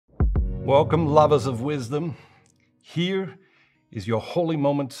Welcome, lovers of wisdom. Here is your Holy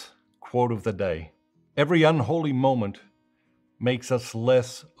Moments quote of the day. Every unholy moment makes us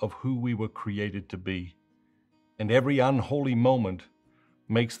less of who we were created to be. And every unholy moment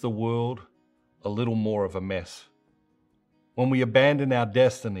makes the world a little more of a mess. When we abandon our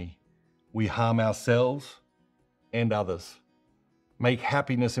destiny, we harm ourselves and others, make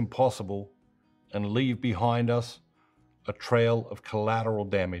happiness impossible, and leave behind us a trail of collateral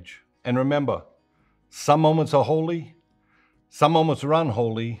damage. And remember, some moments are holy, some moments are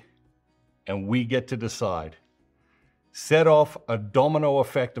unholy, and we get to decide. Set off a domino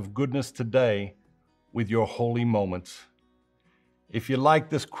effect of goodness today with your holy moments. If you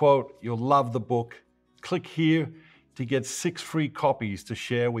like this quote, you'll love the book. Click here to get 6 free copies to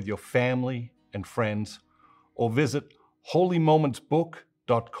share with your family and friends, or visit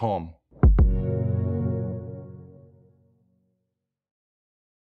holymomentsbook.com.